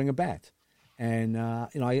 and Bring a Bat. And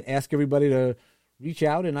I ask everybody to reach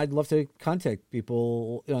out, and I'd love to contact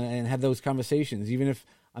people and have those conversations, even if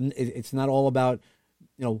it's not all about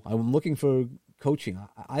I'm looking for coaching.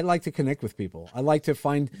 I like to connect with people. I like to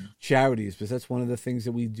find charities, because that's one of the things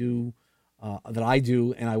that we do. That I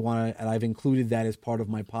do, and I've included that as part of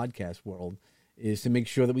my podcast world, is to make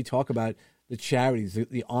sure that we talk about the charities,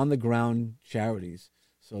 the on the ground charities.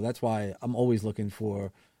 So that's why I'm always looking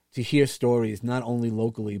to hear stories, not only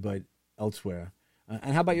locally but elsewhere.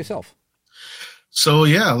 And how about yourself? So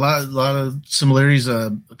yeah, a lot of similarities.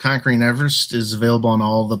 Conquering Everest is available on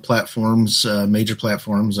all the platforms, major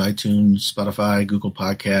platforms: iTunes, Spotify, Google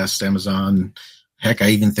Podcasts, Amazon. Heck, I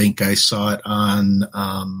even think I saw it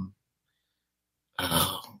on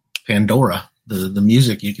Pandora, the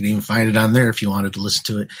music. You can even find it on there if you wanted to listen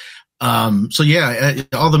to it. So yeah,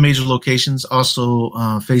 all the major locations. Also,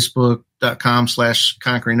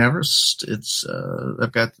 Facebook.com/Conquering Everest. It's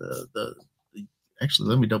I've got the actually,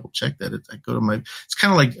 let me double check that. I go to it's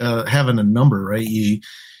kind of like having a number, right? You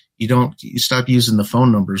stop using the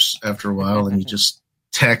phone numbers after a while, and you just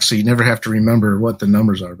text, so you never have to remember what the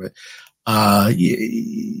numbers are. But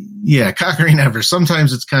yeah, Conquering Everest.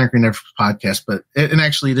 Sometimes it's Conquering Everest Podcast, and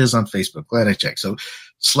actually it is on Facebook. Glad I checked. So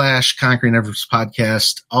 /Conquering Everest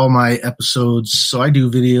Podcast. All my episodes. So I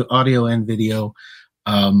do audio and video.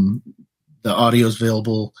 The audio is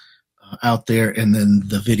available out there, and then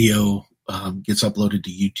the video gets uploaded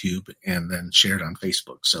to YouTube and then shared on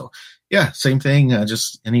Facebook. So yeah, same thing.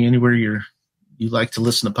 Just anywhere you like to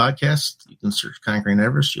listen to podcasts, you can search Conquering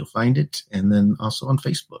Everest. You'll find it, and then also on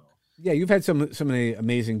Facebook. Yeah, you've had some many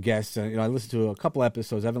amazing guests. I listened to a couple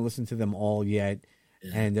episodes. I haven't listened to them all yet,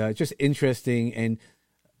 and just interesting. And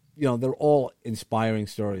they're all inspiring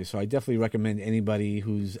stories. So I definitely recommend anybody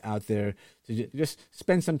who's out there to just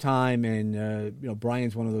spend some time. And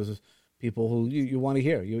Brian's one of those people who you want to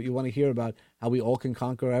hear. You want to hear about how we all can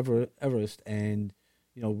conquer Everest and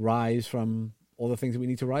rise from all the things that we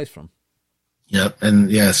need to rise from. Yep, and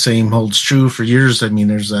yeah, same holds true for years. I mean,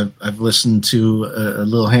 I've listened to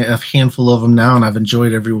a handful of them now, and I've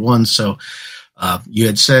enjoyed every one. So, you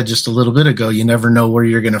had said just a little bit ago, you never know where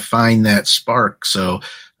you're going to find that spark. So,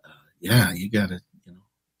 yeah, you got to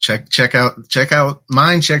check out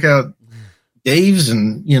mine, check out Dave's,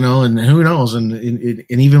 and and who knows, and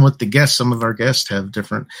even with the guests, some of our guests have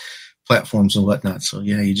different platforms and whatnot. So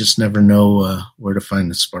yeah, you just never know where to find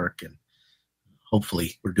the spark, and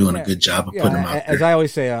hopefully we're doing a good job of putting them out there. As I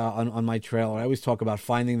always say on my trailer, I always talk about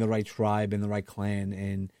finding the right tribe and the right clan.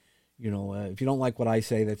 And, if you don't like what I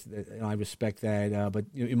say, I respect that. But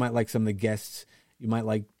you might like some of the guests. You might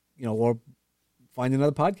like, or find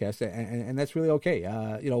another podcast. And that's really okay.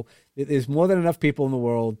 There's more than enough people in the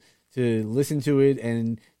world to listen to it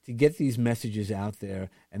and to get these messages out there.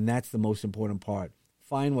 And that's the most important part.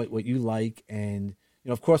 Find what you like, and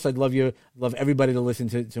of course, I'd love everybody to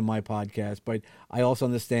listen to my podcast, but I also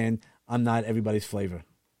understand I'm not everybody's flavor.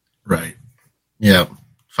 Right. Yeah.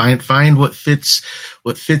 Find what fits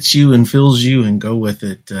you and fills you, and go with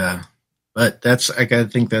it. But I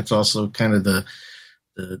think that's also kind of the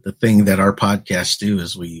thing that our podcasts do,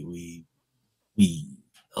 is we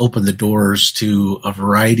open the doors to a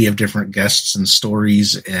variety of different guests and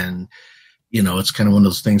stories, and it's kind of one of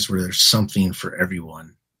those things where there's something for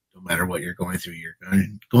everyone. No matter what you're going through, you're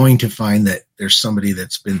going to find that there's somebody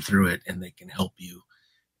that's been through it, and they can help you,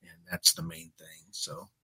 and that's the main thing. So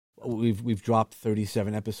we've dropped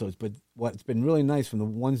 37 episodes, but what's been really nice from the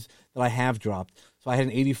ones that I have dropped. So I had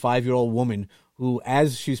an 85-year-old woman who,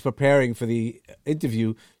 as she's preparing for the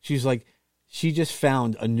interview, she's like, she just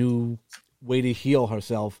found a new way to heal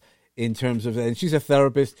herself in terms of, and she's a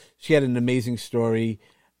therapist. She had an amazing story,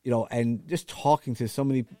 and just talking to so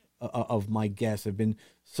many of my guests have been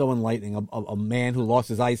so enlightening. A man who lost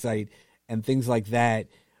his eyesight and things like that,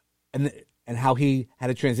 and how he had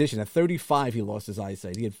a transition. At 35, he lost his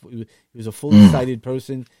eyesight. He was a fully sighted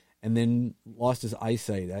person, and then lost his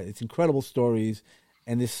eyesight. It's incredible stories,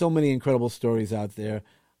 and there's so many incredible stories out there.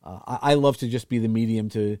 I love to just be the medium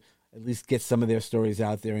to at least get some of their stories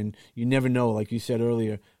out there. And you never know, like you said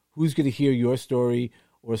earlier, who's going to hear your story,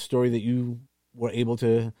 or a story that you were able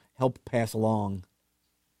to help pass along.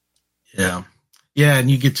 Yeah. Yeah. And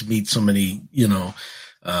you get to meet so many,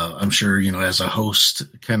 I'm sure, as a host,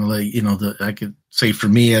 kind of like, I could say for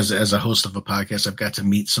me as a host of a podcast, I've got to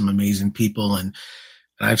meet some amazing people, and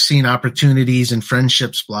I've seen opportunities and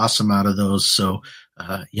friendships blossom out of those. So,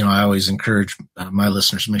 I always encourage my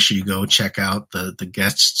listeners, make sure you go check out the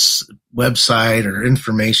guest's website or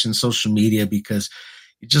information, social media, because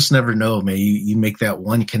you just never know, man. You make that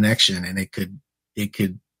one connection, and it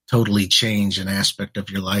could totally change an aspect of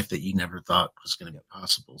your life that you never thought was going to be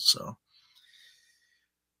possible. So,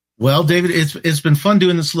 well, David, it's been fun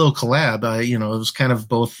doing this little collab. It was kind of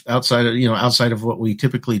both outside of what we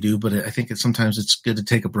typically do, but I think sometimes it's good to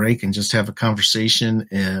take a break and just have a conversation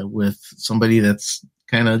with somebody that's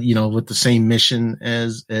kind of, with the same mission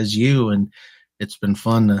as you. And it's been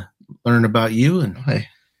fun to learn about you. And hey,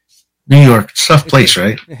 New York, tough place,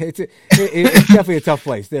 right? It's definitely a tough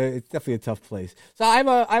place. It's definitely a tough place. So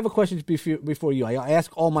I have a question before you. I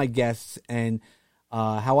ask all my guests, and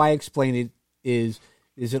how I explain it is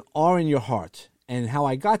there's an R in your heart. And how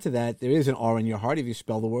I got to that, there is an R in your heart if you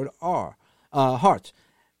spell the word R, heart.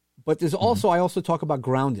 But there's also, I also talk about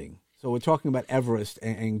grounding. So we're talking about Everest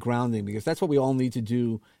and grounding, because that's what we all need to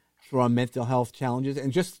do through our mental health challenges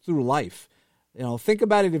and just through life. Think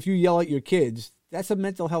about it. If you yell at your kids, that's a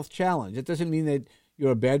mental health challenge. It doesn't mean that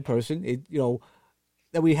you're a bad person.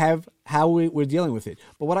 That we have how we're dealing with it.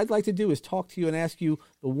 But what I'd like to do is talk to you and ask you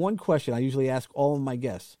the one question I usually ask all of my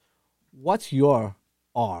guests. What's your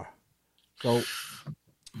R? So,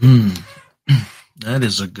 that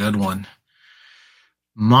is a good one.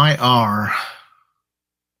 My R,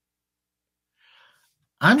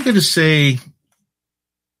 I'm going to say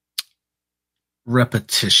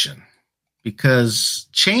repetition, because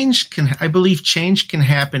I believe change can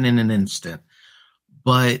happen in an instant,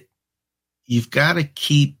 but you've got to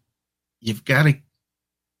keep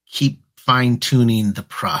fine tuning the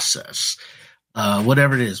process.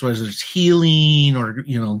 Whatever it is, whether it's healing or,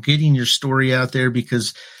 getting your story out there,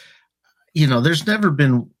 because,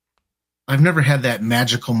 I've never had that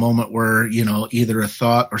magical moment where, either a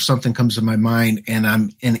thought or something comes to my mind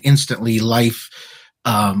and instantly life,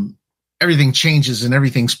 everything changes and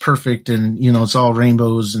everything's perfect and, it's all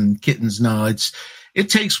rainbows and kittens. No, it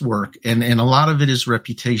takes work. And a lot of it is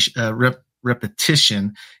repetition,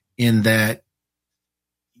 in that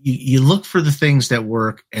you look for the things that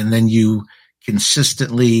work, and then you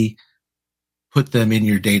consistently put them in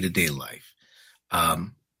your day-to-day life.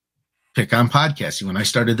 Pick on podcasting. When I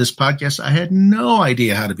started this podcast, I had no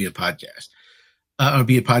idea how to be a podcast or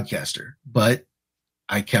be a podcaster, but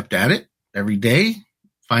I kept at it every day.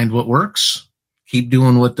 Find what works, keep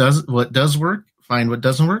doing what does work, find what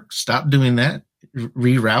doesn't work, stop doing that,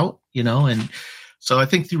 reroute, and so I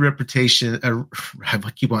think through repetition, I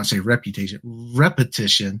keep wanting to say repetition,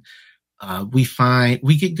 we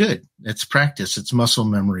get good. It's practice. It's muscle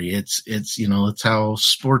memory. It's how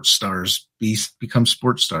sports stars become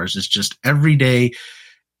sports stars. It's just every day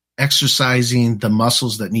exercising the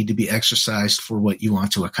muscles that need to be exercised for what you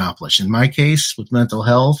want to accomplish. In my case, with mental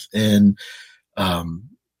health and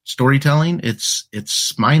storytelling,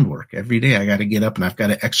 it's mind work. Every day I got to get up and I've got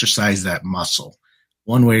to exercise that muscle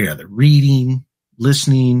one way or the other. Reading,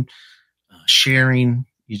 listening, sharing,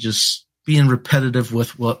 you just being repetitive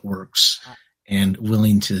with what works and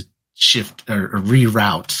willing to shift or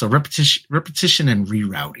reroute. So repetition and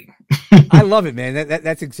rerouting. I love it, man.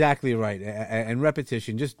 That's exactly right. And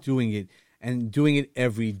repetition, just doing it and doing it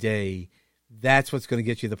every day. That's what's going to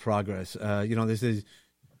get you the progress.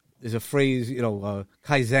 There's a phrase,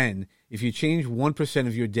 Kaizen. If you change 1%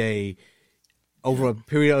 of your day over a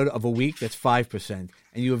period of a week, that's 5%.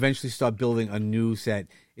 And you eventually start building a new set.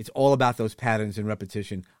 It's all about those patterns and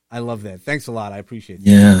repetition. I love that. Thanks a lot. I appreciate it.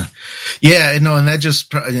 Yeah. And that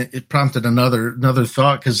just it prompted another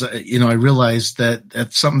thought, because I realized that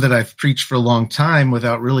that's something that I've preached for a long time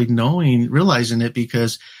without really realizing it,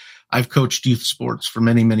 because I've coached youth sports for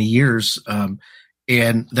many, many years.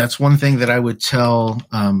 And that's one thing that I would tell,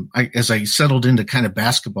 as I settled into kind of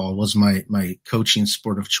basketball was my coaching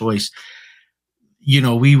sport of choice.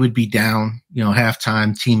 We would be down,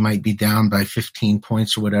 halftime, team might be down by 15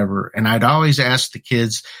 points or whatever. And I'd always ask the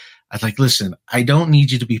kids, I'd like, listen, I don't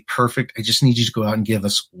need you to be perfect. I just need you to go out and give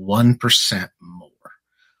us 1% more.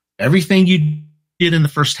 Everything you did in the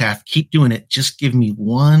first half, keep doing it. Just give me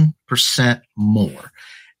 1% more.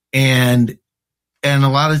 And a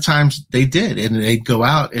lot of times they did, and they'd go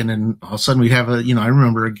out, and then all of a sudden we'd have I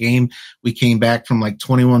remember a game we came back from like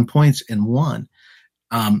 21 points and won.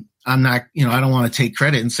 I'm not, I don't want to take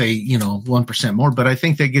credit and say, 1% more, but I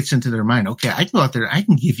think that gets into their mind. Okay, I can go out there. I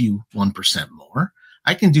can give you 1% more.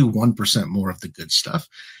 I can do 1% more of the good stuff.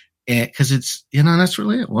 And because it's, that's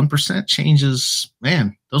really it. 1% changes,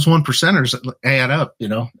 man, those 1%ers add up,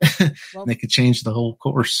 well, they could change the whole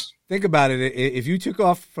course. Think about it. If you took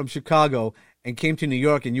off from Chicago and came to New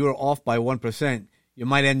York and you were off by 1%, you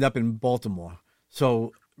might end up in Baltimore.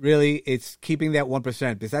 So really, it's keeping that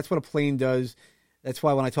 1%, because that's what a plane does. That's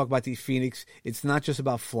why when I talk about the Phoenix, it's not just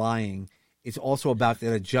about flying. It's also about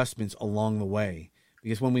the adjustments along the way.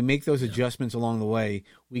 Because when we make those adjustments along the way,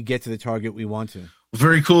 we get to the target we want to.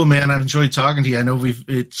 Very cool, man. I've enjoyed talking to you. I know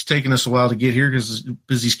it's taken us a while to get here because of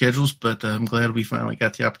busy schedules, but I'm glad we finally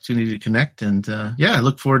got the opportunity to connect. And I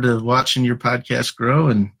look forward to watching your podcast grow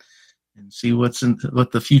and see what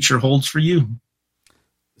the future holds for you.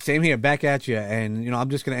 Same here, back at you. And, I'm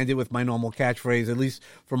just going to end it with my normal catchphrase, at least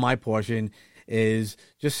for my portion, is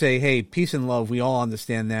just say, hey, peace and love. We all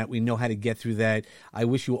understand that. We know how to get through that. I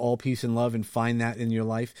wish you all peace and love and find that in your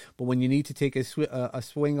life. But when you need to take a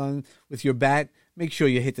swing on with your bat, make sure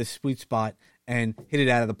you hit the sweet spot and hit it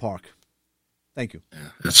out of the park. Thank you. Yeah,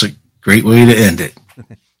 that's a great way to end it.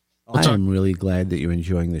 I am really glad that you're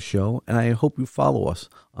enjoying the show, and I hope you follow us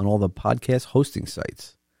on all the podcast hosting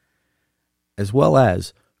sites, as well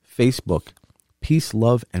as Facebook, Peace,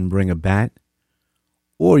 Love, and Bring a Bat.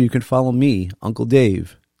 Or you can follow me, Uncle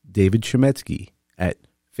Dave, David Chemetsky, at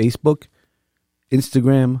Facebook,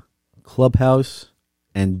 Instagram, Clubhouse,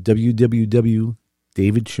 and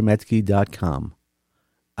www.davidchemetsky.com.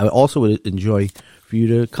 I also would enjoy for you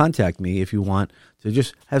to contact me if you want to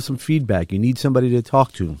just have some feedback. You need somebody to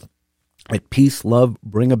talk to at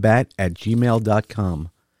peacelovebringabat@gmail.com.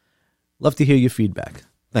 Love to hear your feedback.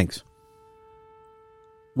 Thanks.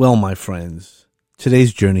 Well, my friends,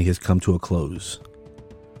 today's journey has come to a close.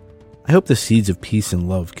 I hope the seeds of peace and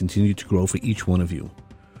love continue to grow for each one of you.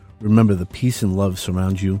 Remember, the peace and love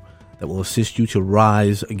surround you that will assist you to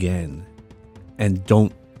rise again. And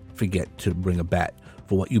don't forget to bring a bat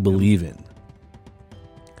for what you believe in.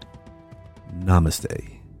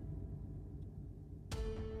 Namaste.